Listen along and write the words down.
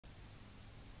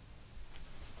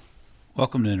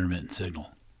Welcome to Intermittent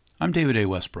Signal. I'm David A.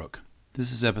 Westbrook.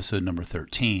 This is episode number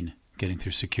 13, Getting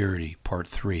Through Security, Part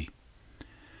 3.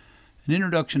 An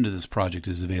introduction to this project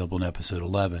is available in episode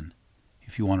 11.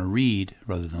 If you want to read,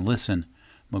 rather than listen,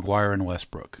 Maguire and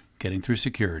Westbrook, Getting Through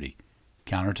Security,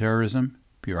 Counterterrorism,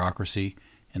 Bureaucracy,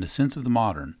 and A Sense of the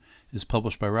Modern is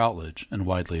published by Routledge and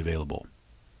widely available.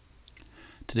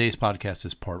 Today's podcast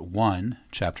is Part 1,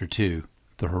 Chapter 2,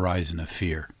 The Horizon of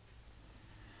Fear.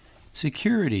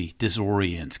 Security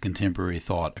disorients contemporary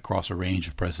thought across a range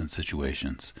of present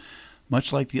situations,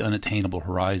 much like the unattainable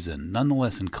horizon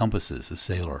nonetheless encompasses a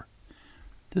sailor.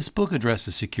 This book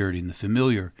addresses security in the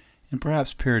familiar and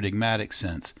perhaps paradigmatic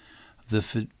sense of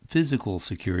the physical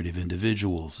security of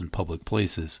individuals in public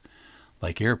places,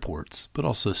 like airports, but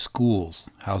also schools,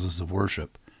 houses of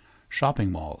worship,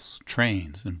 shopping malls,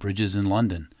 trains, and bridges in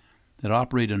London that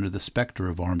operate under the specter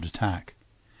of armed attack.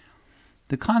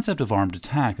 The concept of armed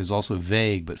attack is also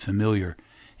vague but familiar,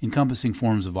 encompassing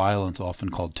forms of violence often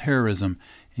called terrorism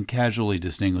and casually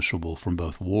distinguishable from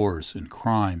both wars and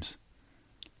crimes.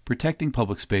 Protecting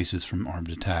public spaces from armed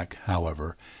attack,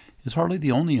 however, is hardly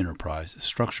the only enterprise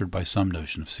structured by some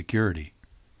notion of security.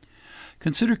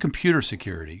 Consider computer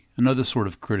security, another sort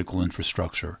of critical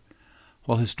infrastructure.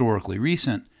 While historically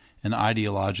recent and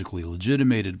ideologically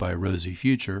legitimated by a rosy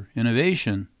future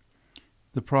innovation,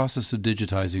 the process of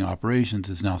digitizing operations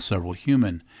is now several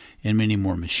human and many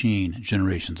more machine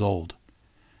generations old.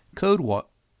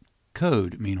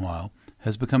 Code, meanwhile,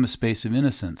 has become a space of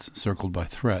innocence circled by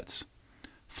threats.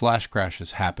 Flash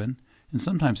crashes happen, and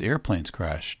sometimes airplanes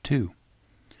crash, too.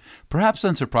 Perhaps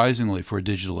unsurprisingly for a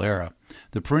digital era,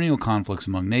 the perennial conflicts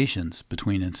among nations,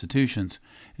 between institutions,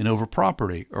 and over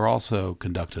property are also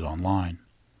conducted online.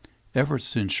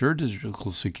 Efforts to ensure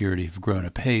digital security have grown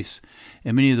apace,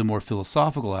 and many of the more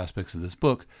philosophical aspects of this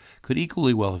book could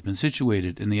equally well have been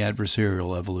situated in the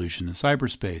adversarial evolution in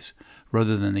cyberspace,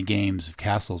 rather than the games of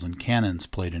castles and cannons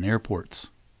played in airports.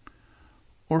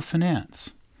 Or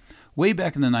finance. Way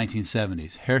back in the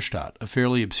 1970s, Herstatt, a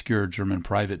fairly obscure German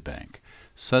private bank,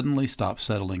 suddenly stopped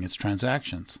settling its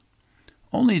transactions.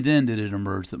 Only then did it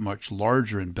emerge that much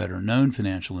larger and better-known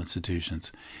financial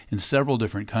institutions in several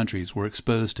different countries were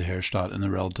exposed to Herstatt in the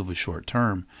relatively short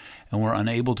term and were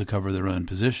unable to cover their own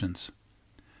positions.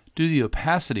 Due to the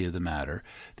opacity of the matter,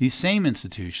 these same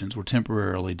institutions were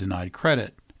temporarily denied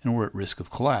credit and were at risk of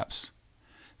collapse.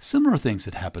 Similar things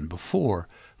had happened before,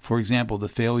 for example, the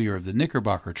failure of the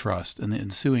Knickerbocker Trust and the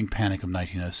ensuing panic of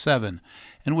 1907,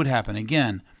 and would happen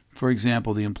again, for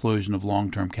example, the implosion of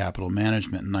long-term capital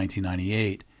management in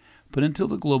 1998, but until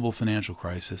the global financial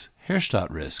crisis, Herstatt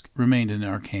risk remained an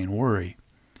arcane worry.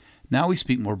 Now we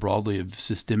speak more broadly of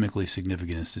systemically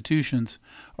significant institutions,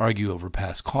 argue over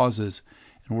past causes,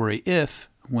 and worry if,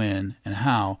 when, and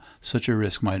how such a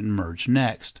risk might emerge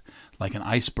next, like an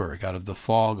iceberg out of the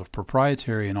fog of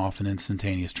proprietary and often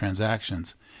instantaneous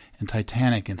transactions, and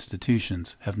titanic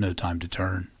institutions have no time to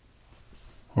turn.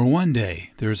 Or one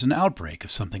day there is an outbreak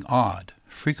of something odd,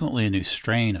 frequently a new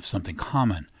strain of something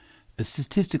common. A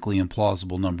statistically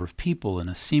implausible number of people in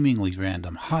a seemingly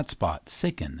random hotspot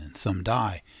sicken and some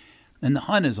die, and the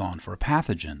hunt is on for a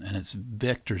pathogen and its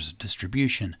vectors of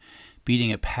distribution,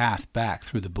 beating a path back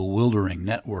through the bewildering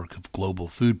network of global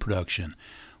food production,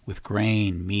 with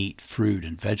grain, meat, fruit,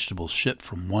 and vegetables shipped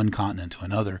from one continent to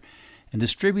another and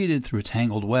distributed through a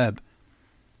tangled web.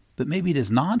 But maybe it is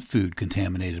not food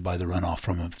contaminated by the runoff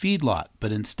from a feedlot,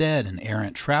 but instead an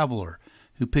errant traveler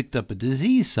who picked up a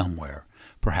disease somewhere,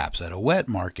 perhaps at a wet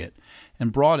market,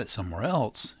 and brought it somewhere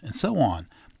else, and so on.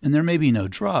 And there may be no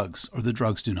drugs, or the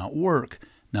drugs do not work,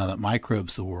 now that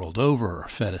microbes the world over are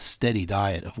fed a steady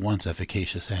diet of once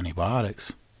efficacious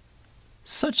antibiotics.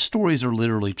 Such stories are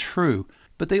literally true,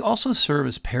 but they also serve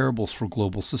as parables for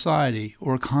global society,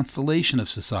 or a constellation of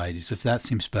societies, if that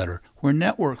seems better, where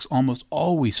networks almost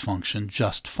always function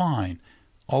just fine,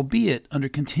 albeit under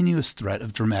continuous threat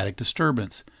of dramatic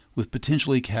disturbance, with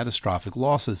potentially catastrophic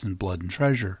losses in blood and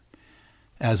treasure.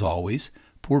 As always,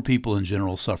 poor people in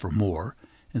general suffer more,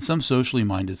 and some socially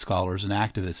minded scholars and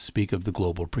activists speak of the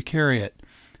global precariat,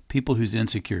 people whose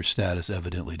insecure status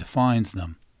evidently defines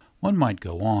them. One might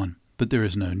go on, but there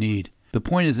is no need. The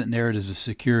point is that narratives of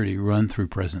security run through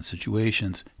present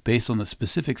situations based on the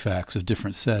specific facts of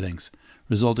different settings,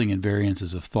 resulting in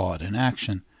variances of thought and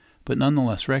action, but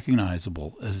nonetheless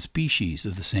recognizable as a species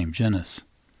of the same genus.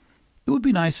 It would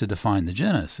be nice to define the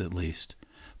genus, at least,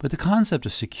 but the concept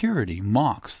of security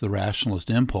mocks the rationalist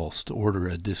impulse to order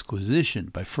a disquisition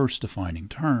by first defining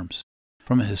terms.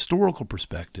 From a historical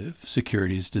perspective,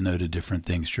 security has denoted different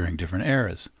things during different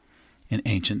eras. In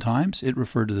ancient times, it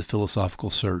referred to the philosophical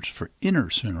search for inner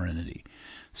serenity,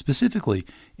 Specifically,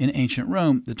 in ancient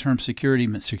Rome, the term security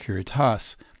meant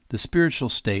securitas, the spiritual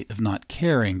state of not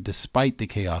caring despite the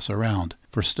chaos around.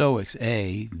 For Stoics,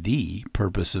 the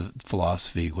purpose of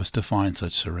philosophy was to find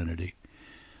such serenity.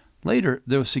 Later,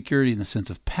 there was security in the sense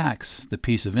of pax, the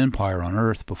peace of empire on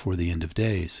earth before the end of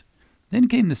days. Then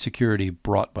came the security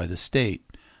brought by the state.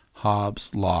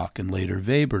 Hobbes, Locke, and later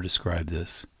Weber described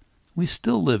this. We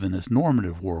still live in this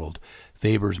normative world,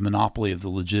 Weber's monopoly of the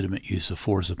legitimate use of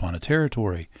force upon a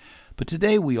territory, but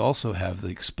today we also have the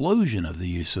explosion of the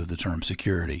use of the term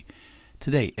security.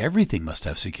 Today everything must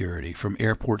have security, from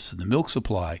airports to the milk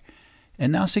supply,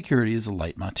 and now security is a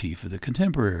leitmotif of the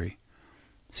contemporary.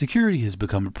 Security has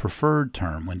become a preferred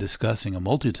term when discussing a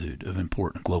multitude of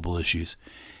important global issues,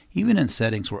 even in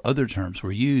settings where other terms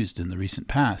were used in the recent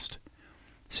past.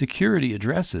 Security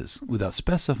addresses, without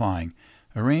specifying,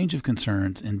 a range of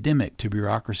concerns endemic to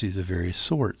bureaucracies of various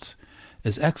sorts,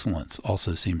 as excellence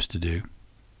also seems to do.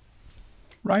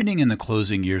 Writing in the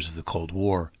closing years of the Cold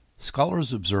War,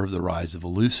 scholars observed the rise of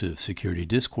elusive security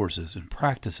discourses and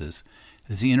practices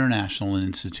as the international and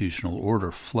institutional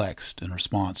order flexed in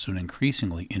response to an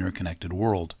increasingly interconnected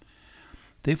world.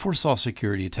 They foresaw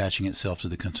security attaching itself to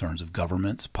the concerns of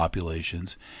governments,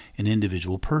 populations, and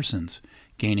individual persons,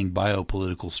 gaining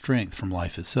biopolitical strength from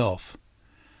life itself.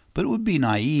 But it would be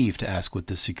naive to ask what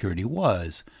this security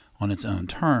was on its own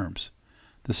terms.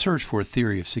 The search for a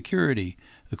theory of security,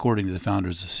 according to the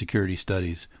founders of security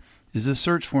studies, is the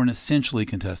search for an essentially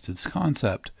contested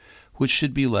concept, which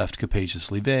should be left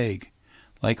capaciously vague.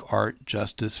 Like art,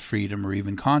 justice, freedom, or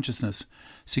even consciousness,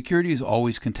 security is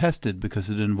always contested because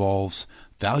it involves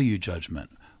value judgment,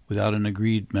 without an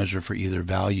agreed measure for either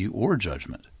value or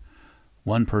judgment.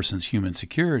 One person's human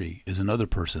security is another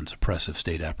person's oppressive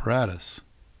state apparatus.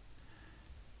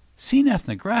 Seen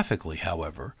ethnographically,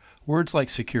 however, words like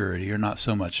security are not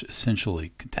so much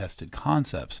essentially contested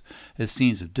concepts as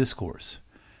scenes of discourse.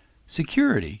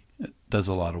 Security does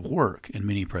a lot of work in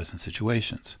many present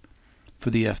situations. For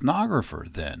the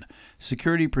ethnographer, then,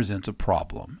 security presents a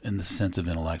problem in the sense of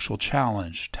intellectual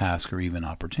challenge, task, or even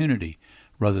opportunity,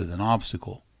 rather than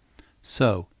obstacle.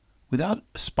 So, without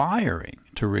aspiring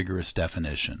to rigorous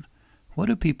definition, what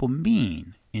do people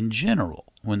mean in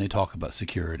general when they talk about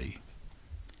security?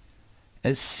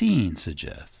 As Scene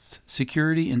suggests,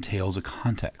 security entails a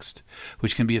context,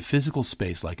 which can be a physical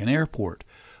space like an airport,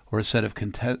 or a set of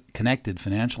connected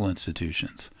financial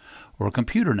institutions, or a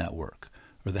computer network,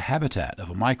 or the habitat of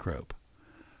a microbe.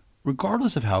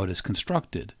 Regardless of how it is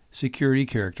constructed, security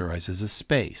characterizes a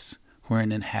space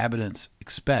wherein inhabitants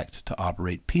expect to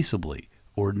operate peaceably,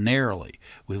 ordinarily,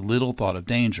 with little thought of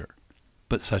danger.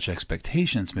 But such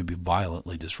expectations may be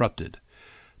violently disrupted.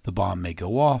 The bomb may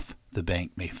go off, the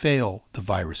bank may fail, the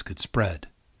virus could spread.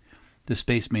 The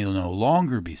space may no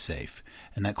longer be safe,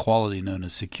 and that quality known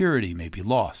as security may be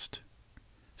lost.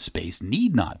 Space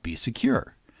need not be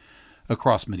secure.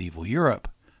 Across medieval Europe,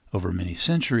 over many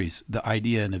centuries, the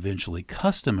idea and eventually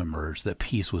custom emerged that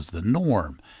peace was the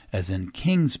norm, as in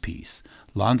king's peace,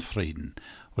 Landfrieden,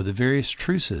 or the various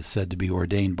truces said to be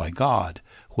ordained by God,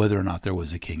 whether or not there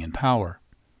was a king in power.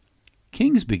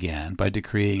 Kings began by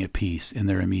decreeing a peace in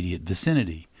their immediate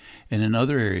vicinity, and in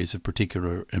other areas of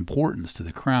particular importance to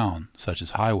the crown, such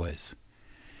as highways.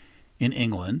 In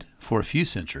England, for a few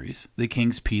centuries, the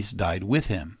king's peace died with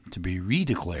him, to be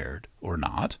redeclared, or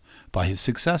not, by his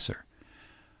successor.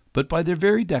 But by their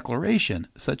very declaration,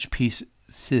 such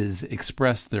peaces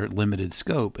expressed their limited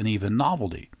scope and even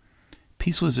novelty.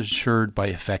 Peace was assured by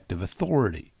effective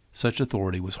authority. Such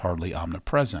authority was hardly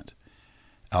omnipresent.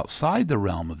 Outside the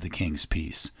realm of the king's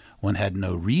peace, one had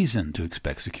no reason to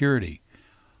expect security.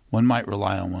 One might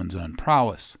rely on one's own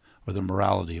prowess or the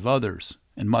morality of others,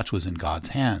 and much was in God's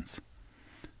hands.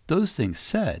 Those things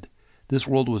said, this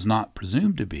world was not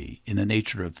presumed to be, in the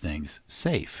nature of things,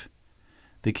 safe.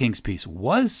 The king's peace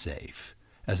was safe,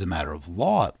 as a matter of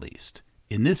law at least,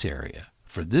 in this area,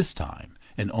 for this time,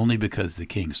 and only because the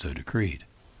king so decreed.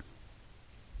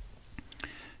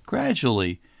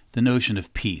 Gradually, the notion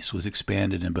of peace was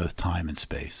expanded in both time and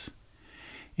space.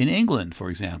 In England, for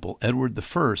example, Edward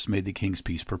I made the king's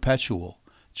peace perpetual.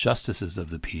 Justices of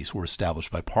the peace were established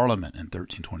by Parliament in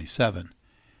 1327.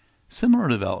 Similar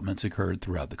developments occurred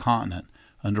throughout the continent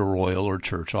under royal or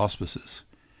church auspices.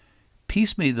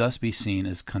 Peace may thus be seen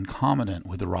as concomitant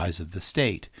with the rise of the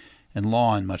state, and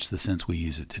law in much the sense we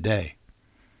use it today.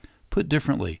 Put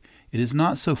differently, it is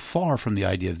not so far from the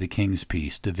idea of the king's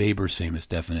peace to Weber's famous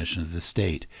definition of the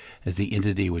state as the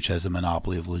entity which has a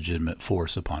monopoly of legitimate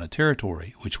force upon a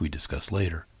territory, which we discuss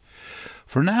later.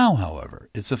 For now, however,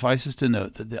 it suffices to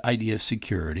note that the idea of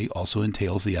security also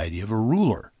entails the idea of a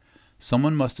ruler.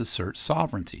 Someone must assert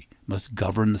sovereignty, must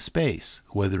govern the space,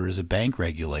 whether it is a bank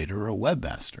regulator or a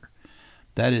webmaster.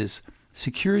 That is,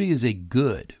 security is a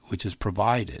good which is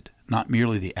provided, not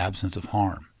merely the absence of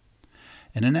harm.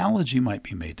 An analogy might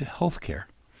be made to healthcare.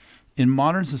 In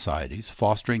modern societies,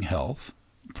 fostering health,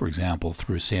 for example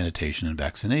through sanitation and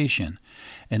vaccination,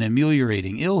 and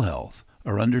ameliorating ill health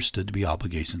are understood to be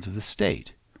obligations of the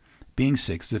state. Being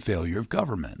sick is a failure of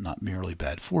government, not merely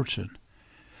bad fortune.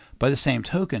 By the same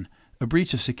token, a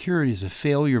breach of security is a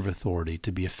failure of authority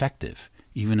to be effective,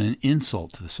 even an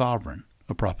insult to the sovereign,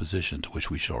 a proposition to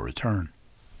which we shall return.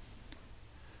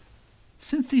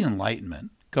 Since the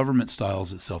Enlightenment, government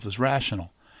styles itself as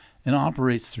rational and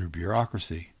operates through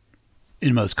bureaucracy.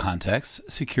 In most contexts,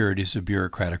 security is a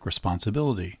bureaucratic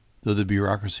responsibility, though the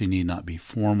bureaucracy need not be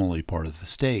formally part of the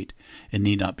state and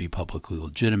need not be publicly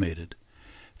legitimated.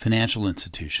 Financial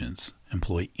institutions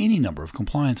employ any number of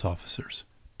compliance officers.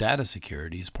 Data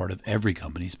security is part of every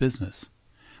company's business.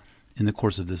 In the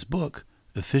course of this book,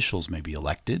 officials may be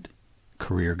elected,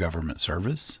 career government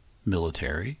service,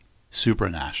 military,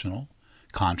 supranational,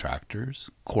 contractors,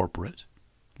 corporate,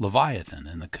 Leviathan,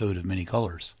 and the code of many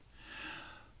colors.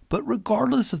 But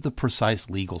regardless of the precise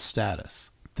legal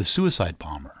status, the suicide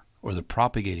bomber or the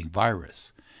propagating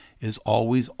virus is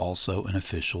always also an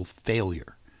official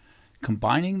failure.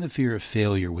 Combining the fear of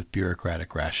failure with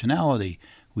bureaucratic rationality,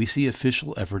 we see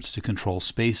official efforts to control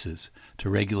spaces, to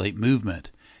regulate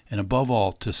movement, and above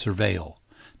all, to surveil,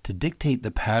 to dictate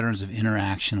the patterns of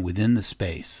interaction within the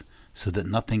space so that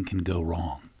nothing can go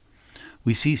wrong.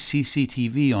 We see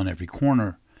CCTV on every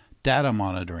corner, data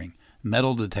monitoring,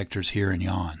 metal detectors here and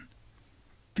yon.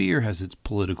 Fear has its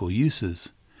political uses.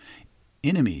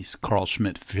 Enemies, Carl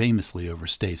Schmitt famously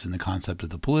overstates in the concept of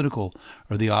the political,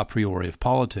 are the a priori of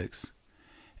politics.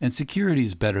 And security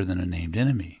is better than a named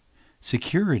enemy.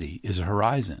 Security is a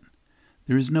horizon.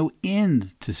 There is no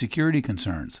end to security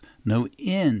concerns, no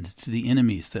end to the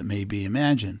enemies that may be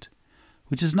imagined.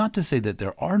 Which is not to say that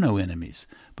there are no enemies,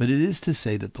 but it is to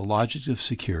say that the logic of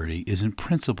security is in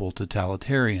principle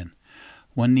totalitarian.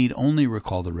 One need only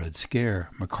recall the Red Scare,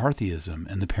 McCarthyism,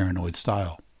 and the paranoid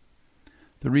style.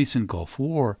 The recent Gulf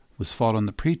War was fought on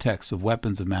the pretext of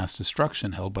weapons of mass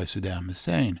destruction held by Saddam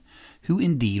Hussein, who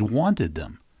indeed wanted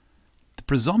them. The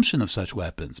presumption of such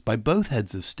weapons by both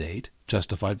heads of state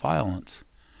justified violence.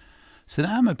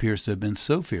 Saddam appears to have been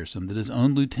so fearsome that his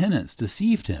own lieutenants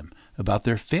deceived him about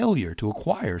their failure to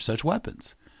acquire such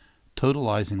weapons,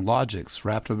 totalizing logics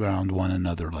wrapped around one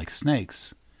another like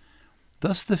snakes.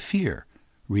 Thus the fear,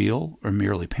 real or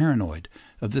merely paranoid,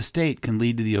 of the state can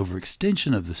lead to the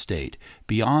overextension of the state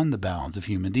beyond the bounds of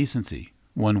human decency,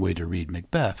 one way to read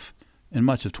Macbeth, and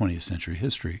much of 20th century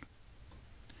history.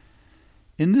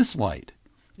 In this light,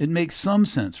 it makes some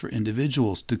sense for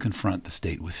individuals to confront the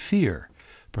state with fear,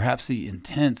 perhaps the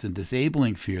intense and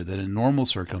disabling fear that in normal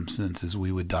circumstances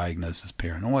we would diagnose as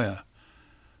paranoia.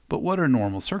 But what are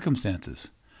normal circumstances?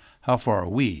 How far are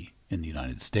we, in the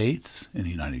United States, in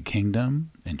the United Kingdom,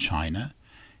 in China,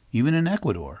 even in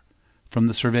Ecuador, from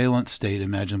the surveillance state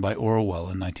imagined by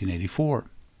Orwell in 1984?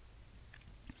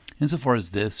 Insofar as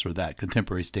this or that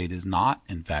contemporary state is not,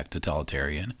 in fact,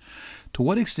 totalitarian, to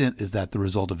what extent is that the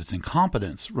result of its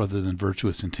incompetence rather than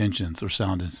virtuous intentions or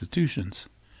sound institutions?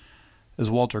 As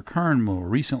Walter Kern more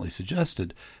recently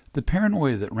suggested, the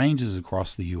paranoia that ranges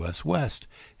across the U.S. West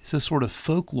is a sort of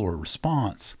folklore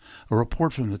response, a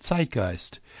report from the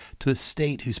zeitgeist, to a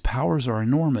state whose powers are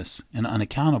enormous and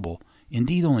unaccountable,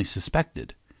 indeed only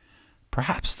suspected.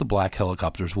 Perhaps the black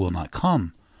helicopters will not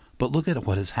come, but look at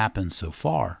what has happened so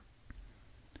far.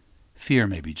 Fear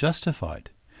may be justified.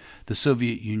 The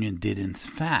Soviet Union did in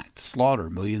fact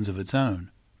slaughter millions of its own,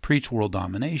 preach world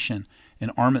domination,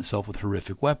 and arm itself with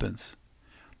horrific weapons.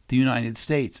 The United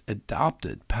States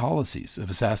adopted policies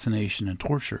of assassination and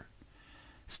torture.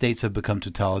 States have become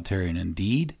totalitarian in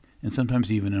deed, and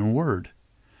sometimes even in word.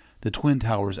 The Twin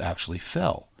Towers actually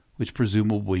fell, which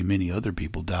presumably many other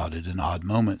people doubted in odd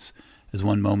moments, as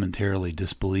one momentarily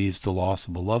disbelieves the loss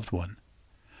of a loved one.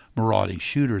 Marauding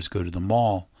shooters go to the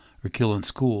mall or kill in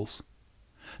schools.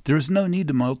 There is no need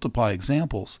to multiply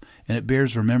examples, and it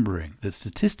bears remembering that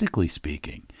statistically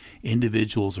speaking,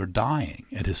 individuals are dying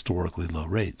at historically low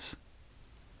rates.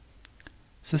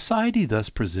 Society thus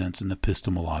presents an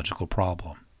epistemological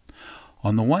problem.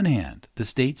 On the one hand, the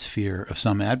state's fear of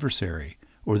some adversary,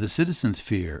 or the citizen's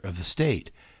fear of the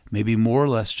state, may be more or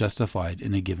less justified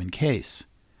in a given case.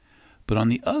 But on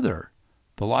the other,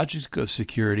 the logic of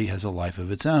security has a life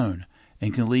of its own,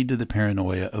 and can lead to the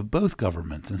paranoia of both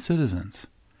governments and citizens.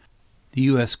 The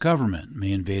U.S. government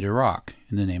may invade Iraq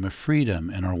in the name of freedom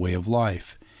and our way of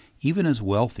life, even as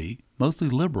wealthy, mostly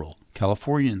liberal,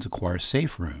 Californians acquire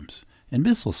safe rooms and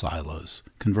missile silos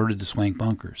converted to swank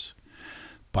bunkers,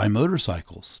 buy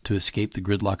motorcycles to escape the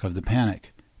gridlock of the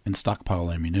panic, and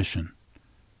stockpile ammunition.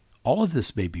 All of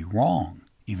this may be wrong,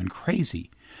 even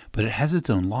crazy, but it has its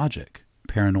own logic,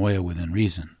 paranoia within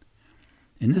reason.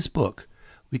 In this book,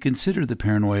 we consider the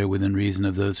paranoia within reason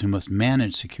of those who must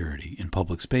manage security in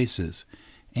public spaces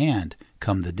and,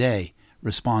 come the day,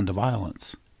 respond to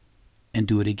violence, and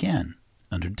do it again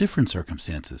under different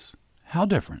circumstances. How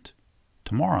different?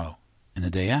 Tomorrow and the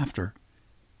day after,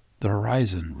 the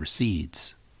horizon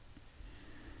recedes.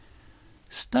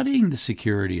 Studying the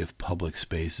security of public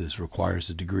spaces requires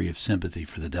a degree of sympathy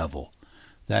for the devil,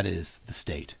 that is, the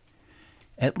state.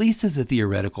 At least as a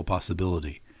theoretical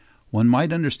possibility, one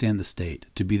might understand the state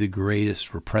to be the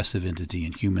greatest repressive entity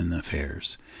in human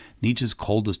affairs, Nietzsche's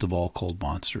coldest of all cold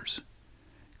monsters.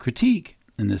 Critique,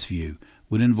 in this view,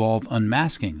 would involve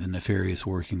unmasking the nefarious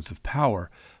workings of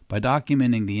power by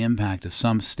documenting the impact of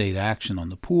some state action on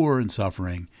the poor and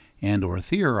suffering and/or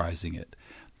theorizing it,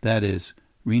 that is,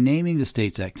 renaming the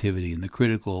state's activity in the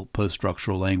critical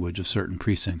post-structural language of certain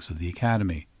precincts of the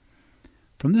academy.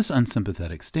 From this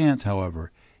unsympathetic stance,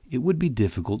 however, it would be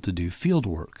difficult to do field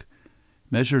work.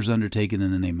 Measures undertaken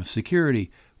in the name of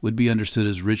security would be understood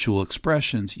as ritual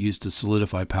expressions used to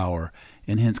solidify power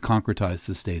and hence concretize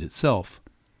the state itself.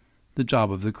 The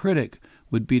job of the critic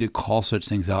would be to call such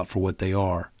things out for what they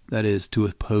are, that is, to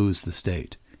oppose the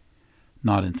state.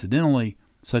 Not incidentally,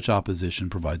 such opposition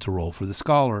provides a role for the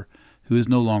scholar, who is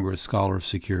no longer a scholar of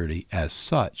security as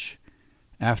such.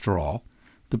 After all,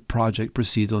 the project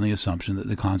proceeds on the assumption that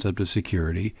the concept of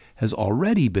security has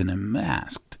already been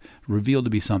unmasked, revealed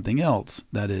to be something else,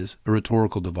 that is, a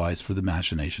rhetorical device for the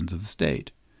machinations of the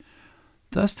state.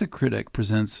 Thus the critic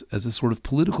presents as a sort of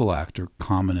political actor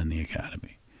common in the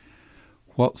academy.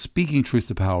 While speaking truth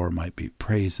to power might be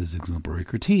praised as exemplary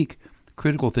critique,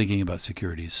 critical thinking about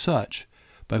security is such,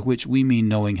 by which we mean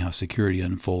knowing how security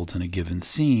unfolds in a given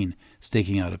scene,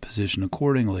 staking out a position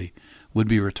accordingly, would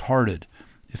be retarded,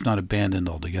 if not abandoned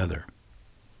altogether.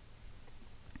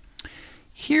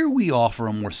 Here we offer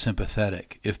a more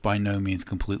sympathetic, if by no means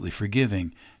completely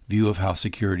forgiving, view of how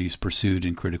security is pursued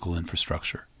in critical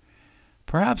infrastructure.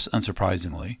 Perhaps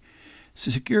unsurprisingly,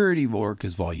 security work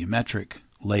is volumetric,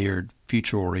 layered,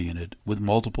 future-oriented, with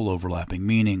multiple overlapping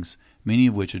meanings, many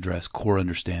of which address core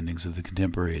understandings of the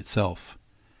contemporary itself.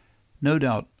 No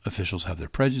doubt officials have their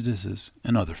prejudices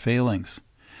and other failings,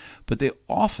 but they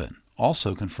often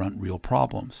also confront real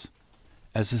problems.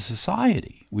 As a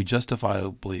society, we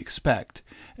justifiably expect,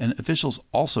 and officials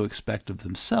also expect of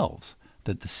themselves,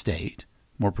 that the state,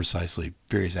 more precisely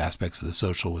various aspects of the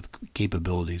social with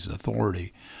capabilities and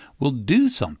authority, will do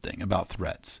something about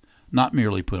threats, not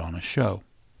merely put on a show.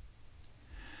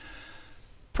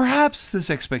 Perhaps this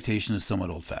expectation is somewhat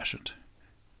old-fashioned.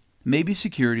 Maybe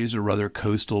security is a rather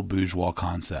coastal bourgeois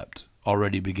concept,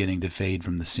 already beginning to fade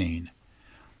from the scene.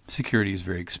 Security is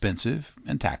very expensive,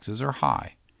 and taxes are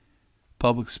high.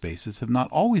 Public spaces have not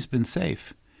always been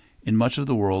safe. In much of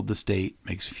the world, the state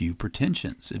makes few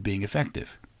pretensions at being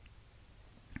effective.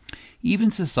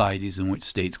 Even societies in which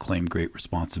states claim great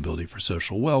responsibility for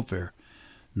social welfare,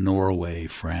 Norway,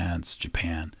 France,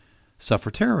 Japan, suffer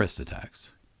terrorist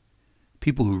attacks.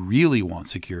 People who really want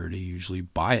security usually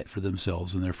buy it for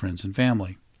themselves and their friends and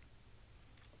family.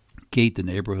 Gate the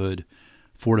neighborhood,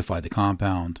 fortify the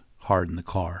compound, harden the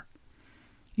car.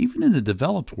 Even in the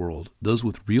developed world, those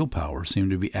with real power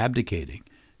seem to be abdicating,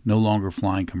 no longer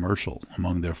flying commercial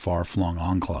among their far-flung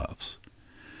enclaves.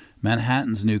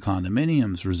 Manhattan's new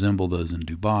condominiums resemble those in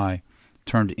Dubai,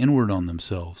 turned inward on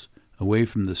themselves, away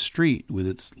from the street with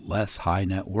its less high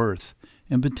net worth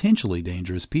and potentially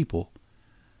dangerous people.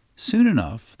 Soon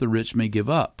enough, the rich may give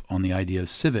up on the idea of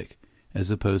civic,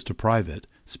 as opposed to private,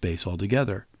 space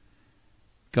altogether.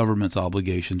 Government's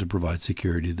obligation to provide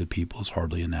security to the people is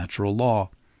hardly a natural law.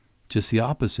 Just the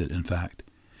opposite, in fact.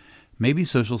 Maybe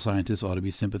social scientists ought to be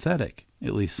sympathetic,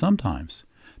 at least sometimes,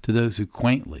 to those who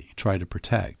quaintly try to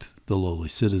protect the lowly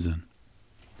citizen.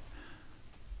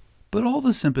 But all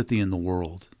the sympathy in the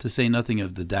world, to say nothing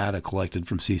of the data collected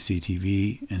from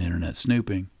CCTV and internet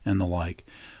snooping and the like,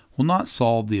 will not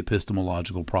solve the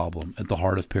epistemological problem at the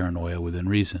heart of paranoia within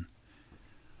reason.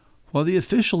 While the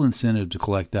official incentive to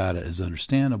collect data is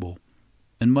understandable,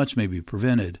 and much may be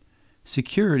prevented,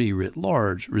 security writ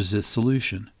large resists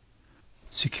solution.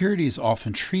 Security is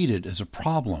often treated as a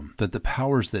problem that the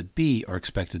powers that be are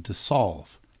expected to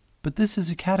solve, but this is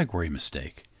a category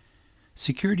mistake.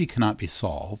 Security cannot be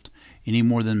solved any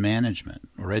more than management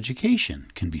or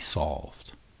education can be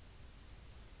solved.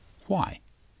 Why?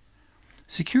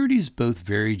 Security is both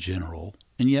very general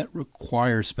and yet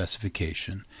requires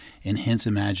specification and hence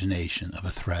imagination of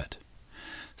a threat.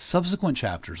 Subsequent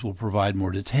chapters will provide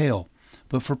more detail,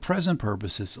 but for present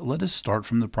purposes, let us start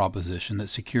from the proposition that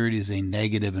security is a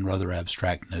negative and rather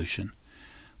abstract notion.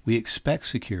 We expect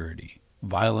security,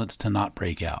 violence to not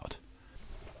break out.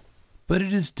 But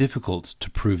it is difficult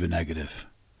to prove a negative.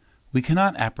 We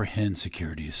cannot apprehend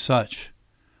security as such.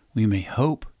 We may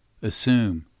hope,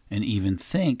 assume, and even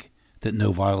think that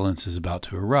no violence is about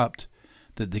to erupt,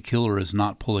 that the killer is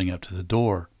not pulling up to the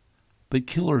door, but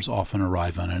killers often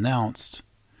arrive unannounced.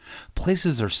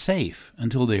 Places are safe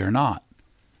until they are not.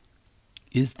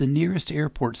 Is the nearest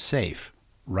airport safe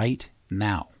right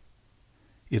now?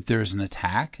 If there is an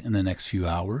attack in the next few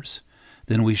hours,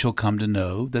 then we shall come to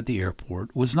know that the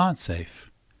airport was not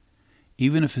safe.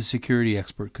 Even if a security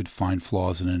expert could find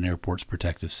flaws in an airport's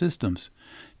protective systems,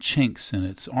 chinks in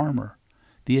its armor,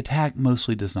 the attack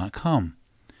mostly does not come,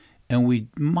 and we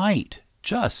might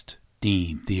just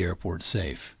deem the airport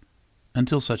safe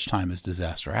until such time as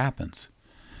disaster happens.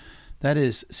 That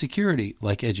is, security,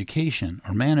 like education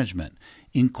or management,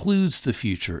 includes the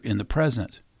future in the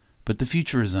present, but the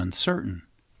future is uncertain.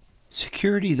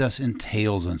 Security thus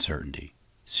entails uncertainty.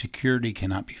 Security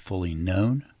cannot be fully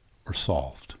known or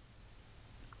solved.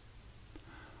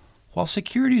 While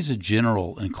security is a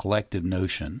general and collective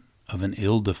notion of an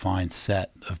ill-defined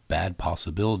set of bad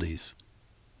possibilities,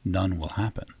 none will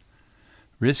happen.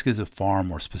 Risk is a far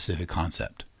more specific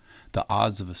concept. The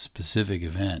odds of a specific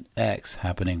event, X,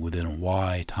 happening within a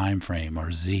Y time frame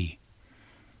are Z.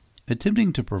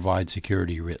 Attempting to provide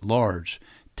security writ large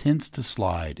tends to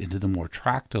slide into the more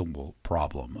tractable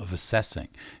problem of assessing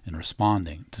and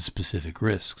responding to specific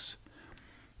risks.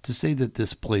 To say that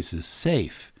this place is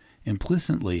safe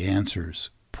implicitly answers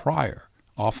prior,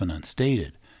 often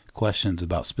unstated, questions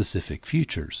about specific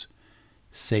futures.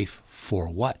 Safe for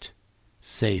what?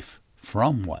 Safe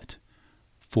from what?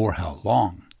 For how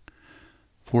long?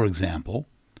 For example,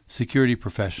 security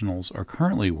professionals are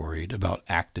currently worried about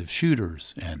active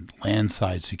shooters and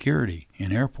landside security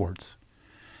in airports.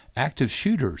 Active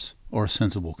shooters are a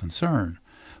sensible concern,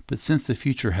 but since the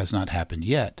future has not happened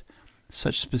yet,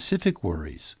 such specific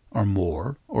worries are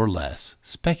more or less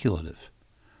speculative.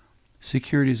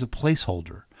 Security is a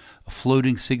placeholder, a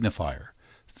floating signifier,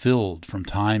 filled from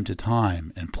time to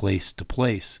time and place to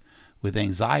place with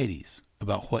anxieties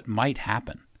about what might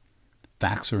happen.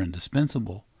 Facts are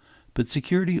indispensable, but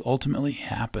security ultimately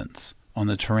happens on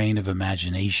the terrain of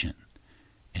imagination,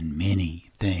 and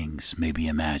many things may be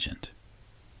imagined.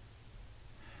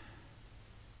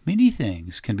 Many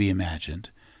things can be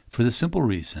imagined for the simple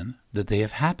reason that they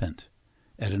have happened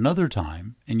at another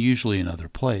time and usually another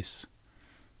place.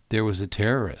 There was a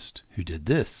terrorist who did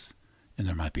this, and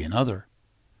there might be another.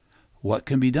 What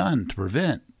can be done to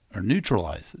prevent or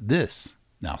neutralize this,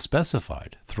 now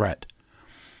specified, threat?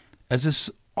 As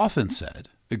is often said,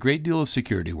 a great deal of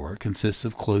security work consists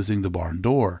of closing the barn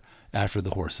door after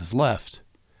the horse has left.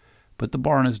 But the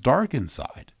barn is dark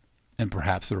inside, and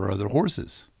perhaps there are other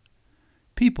horses.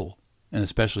 People, and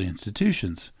especially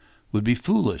institutions, would be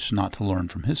foolish not to learn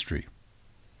from history.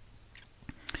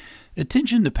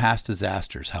 Attention to past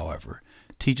disasters, however,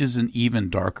 teaches an even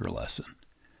darker lesson.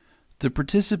 The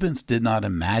participants did not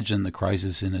imagine the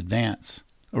crisis in advance,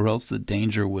 or else the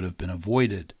danger would have been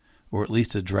avoided, or at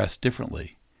least addressed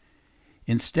differently.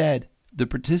 Instead, the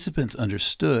participants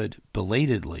understood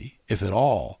belatedly, if at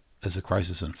all, as the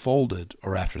crisis unfolded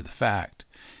or after the fact,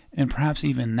 and perhaps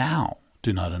even now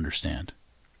do not understand.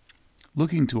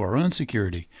 Looking to our own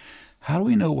security, how do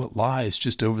we know what lies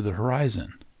just over the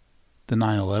horizon? The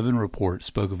 9/11 report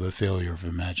spoke of a failure of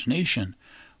imagination,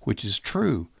 which is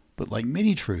true, but like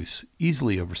many truths,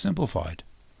 easily oversimplified.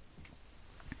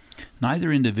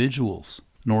 Neither individuals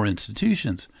nor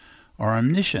institutions are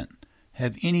omniscient,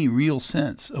 have any real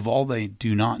sense of all they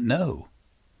do not know,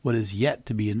 what is yet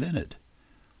to be invented.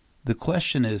 The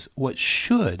question is, what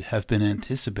should have been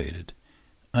anticipated?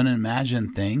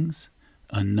 Unimagined things,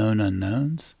 unknown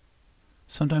unknowns,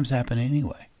 sometimes happen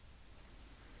anyway.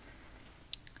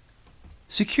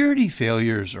 Security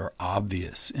failures are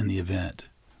obvious in the event,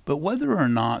 but whether or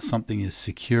not something is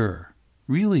secure,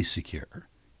 really secure,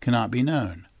 cannot be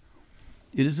known.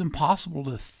 It is impossible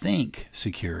to think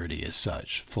security as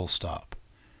such, full stop.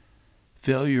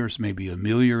 Failures may be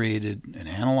ameliorated and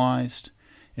analyzed,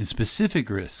 and specific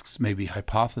risks may be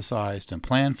hypothesized and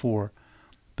planned for,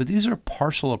 but these are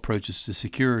partial approaches to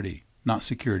security, not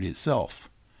security itself.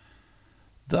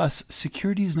 Thus,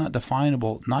 security is not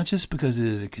definable not just because it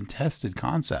is a contested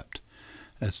concept,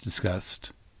 as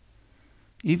discussed.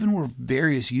 Even were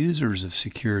various users of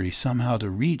security somehow to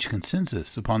reach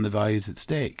consensus upon the values at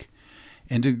stake,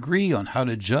 and agree on how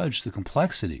to judge the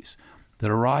complexities that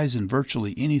arise in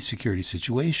virtually any security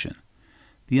situation,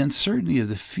 The uncertainty of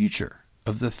the future,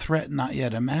 of the threat not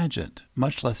yet imagined,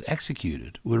 much less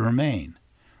executed, would remain.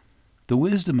 The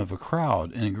wisdom of a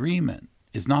crowd in agreement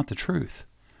is not the truth.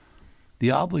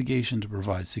 The obligation to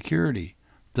provide security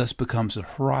thus becomes a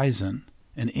horizon,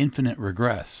 an infinite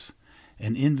regress,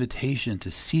 an invitation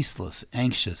to ceaseless,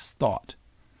 anxious thought.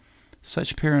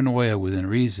 Such paranoia within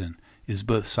reason is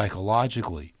both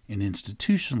psychologically and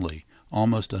institutionally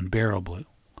almost unbearable,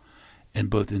 and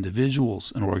both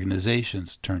individuals and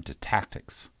organizations turn to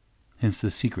tactics, hence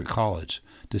the secret college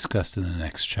discussed in the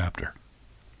next chapter.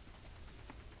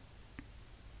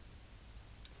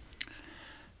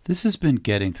 This has been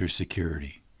Getting Through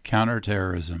Security,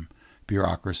 Counterterrorism,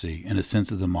 Bureaucracy, and a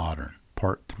Sense of the Modern,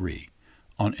 Part 3,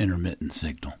 on Intermittent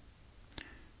Signal.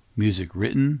 Music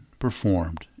written,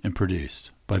 performed, and produced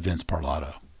by Vince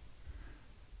Parlato.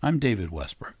 I'm David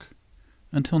Westbrook.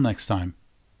 Until next time,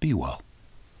 be well.